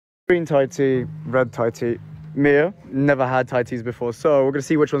Green Thai tea, red Thai tea. Mia, never had Thai teas before, so we're gonna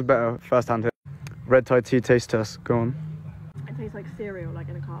see which one's better first hand here. Red Thai tea taste test, go on. It tastes like cereal, like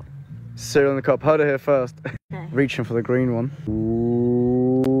in a cup. Cereal in the cup, heard it here first. Okay. Reaching for the green one.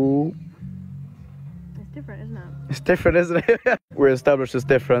 Ooh. It's different, isn't it? It's different, isn't it? We're established as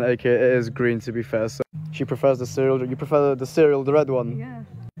different, aka it is green to be fair. So she prefers the cereal. You prefer the cereal, the red one? Yeah.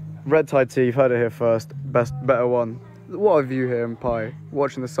 Red Thai tea, you've heard it here first. Better one. What a view here in Pai,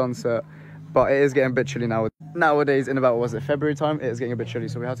 watching the sunset. But it is getting a bit chilly now. Nowadays, in about, was it February time? It is getting a bit chilly,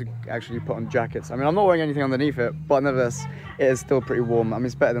 so we have to actually put on jackets. I mean, I'm not wearing anything underneath it, but nevertheless, it is still pretty warm. I mean,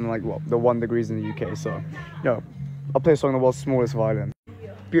 it's better than like, what, the 1 degrees in the UK. So, yo, I'll play a song on the world's smallest violin.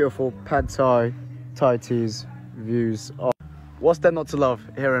 Beautiful pad Thai, Thai teas, views. Oh, what's there not to love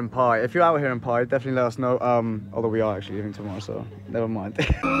here in Pai? If you're out here in Pai, definitely let us know. Although we are actually leaving tomorrow, so never mind.